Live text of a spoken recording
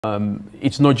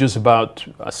It's not just about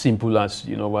as simple as,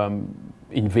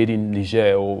 invading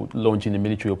Niger or launching a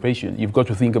military operation. You've got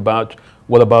to think about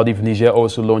what about if Niger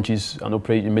also launches an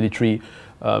military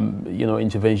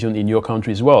intervention in your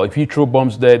country as well. If you throw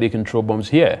bombs there, they can throw bombs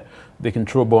here. They can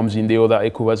throw bombs in the other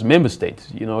ECOWAS member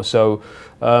states. So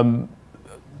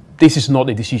this is not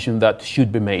a decision that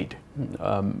should be made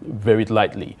very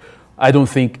lightly. I don't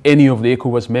think any of the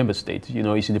ECOWAS member states,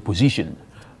 is in a position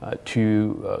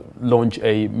to launch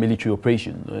a military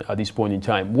operation at this point in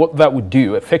time. What that would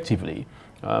do effectively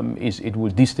is it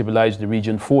will destabilize the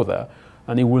region further,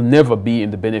 and it will never be in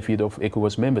the benefit of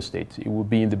ECOWAS member states. It will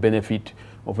be in the benefit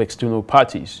of external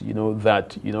parties,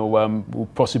 that will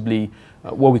possibly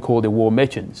what we call the war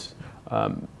merchants.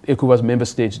 ECOWAS member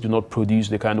states do not produce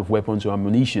the kind of weapons or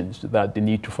ammunition that they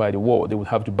need to fight a war. They would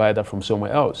have to buy that from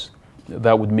somewhere else.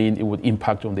 That would mean it would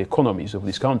impact on the economies of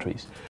these countries.